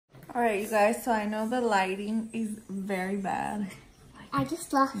All right, you guys, so I know the lighting is very bad. I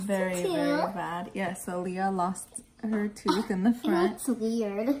just lost very bad. Yeah, so Leah lost her tooth in the It front. looks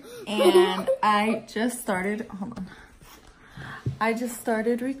weird. And I just started, hold on. I just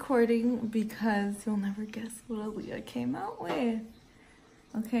started recording because you'll never guess what Aaliyah came out with.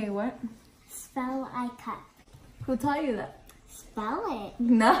 Okay, what? Spell I cut. Who taught you that? Spell it.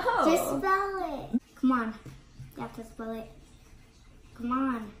 No. Just spell it. Come on. You have to spell it. Come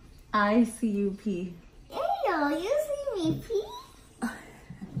on. I-C-U-P. Ew, you see me pee?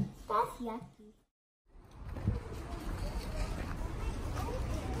 That's yucky.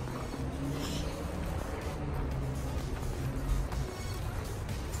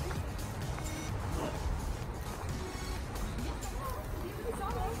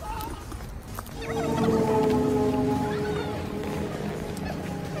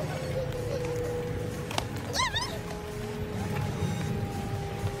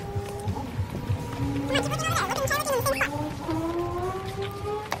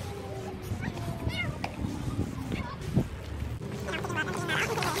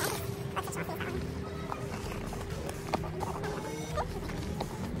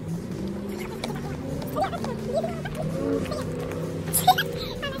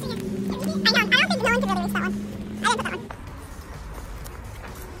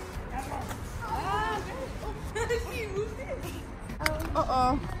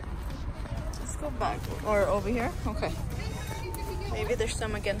 Uh-oh. Let's go back. Or over here? Okay. Maybe there's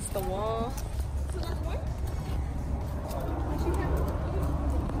some against the wall.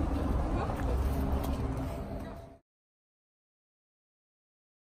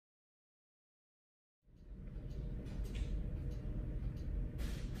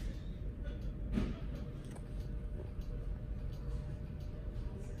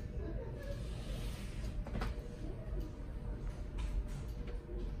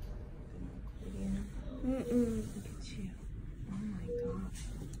 Look at you. Oh my god.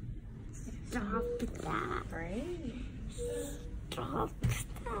 Stop that. Right? Stop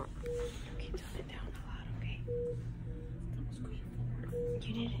that. Okay, tone it down a lot, okay? Don't squeeze forward.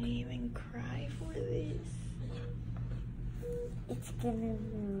 You didn't even cry for this. It's gonna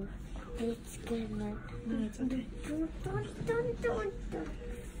move. It's gonna. No, it's okay. Don't.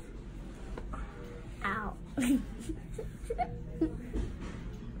 Ow.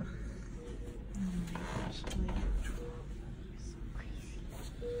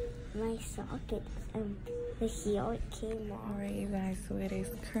 My socket, the heel came off. Alright, you guys, so it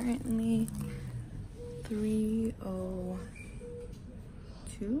is currently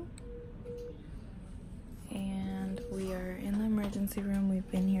 3:02 and we are in the emergency room.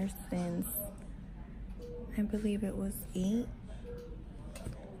 We've been here since I believe it was 8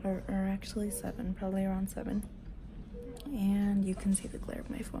 or actually 7, probably around 7. And you can see the glare of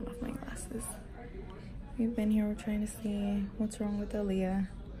my phone off my glasses. We've been here, we're trying to see what's wrong with Aaliyah.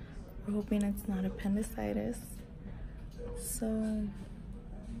 We're hoping it's not appendicitis. So,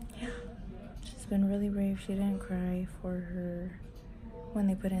 yeah. She's been really brave. She didn't cry for her when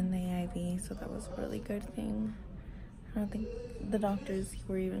they put in the IV, so that was a really good thing. I don't think the doctors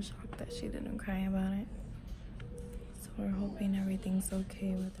were even shocked that she didn't cry about it. So we're hoping everything's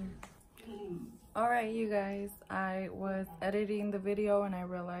okay with her. Alright, you guys. I was editing the video and I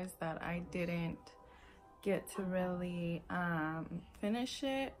realized that I didn't get to really finish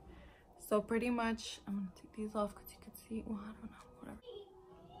it. So pretty much, I'm gonna take these off because you can see, well, I don't know,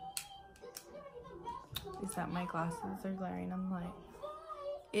 whatever. Is that my glasses are glaring on the light.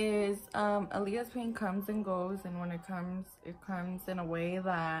 Is Aaliyah's pain comes and goes, and when it comes in a way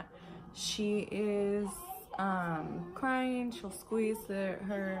that she is crying. She'll squeeze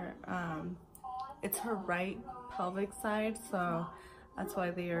her it's her right pelvic side, so that's why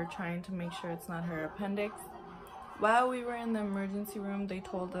they are trying to make sure it's not her appendix. While we were in the emergency room, they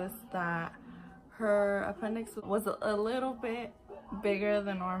told us that her appendix was a little bit bigger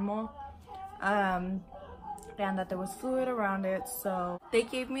than normal, and that there was fluid around it. So they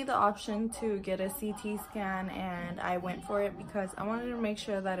gave me the option to get a CT scan, and I went for it because I wanted to make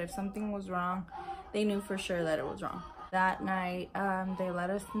sure that if something was wrong, they knew for sure that it was wrong. That night, they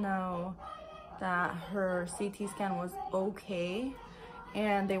let us know that her CT scan was okay,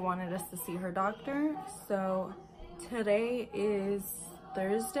 and they wanted us to see her doctor. So today is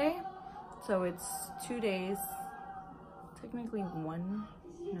Thursday, so it's 2 days, technically 1,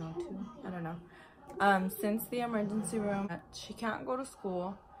 no 2, I don't know, since the emergency room. She can't go to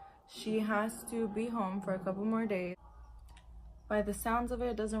school. She has to be home for a couple more days. By the sounds of it,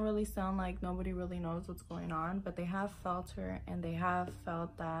 it doesn't really sound like nobody really knows what's going on, but they have felt her and they have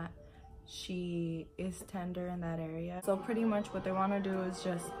felt that she is tender in that area. So pretty much what they want to do is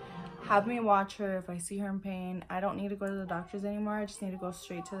just have me watch her. If I see her in pain, I don't need to go to the doctors anymore. I just need to go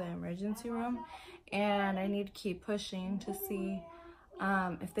straight to the emergency room, and I need to keep pushing to see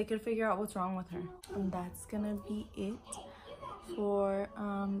if they could figure out what's wrong with her. And that's gonna be it for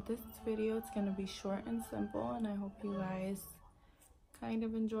this video. It's gonna be short and simple, and I hope you guys kind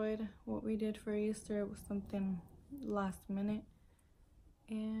of enjoyed what we did for Easter. It was something last minute,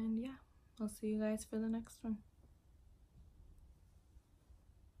 and yeah, I'll see you guys for the next one.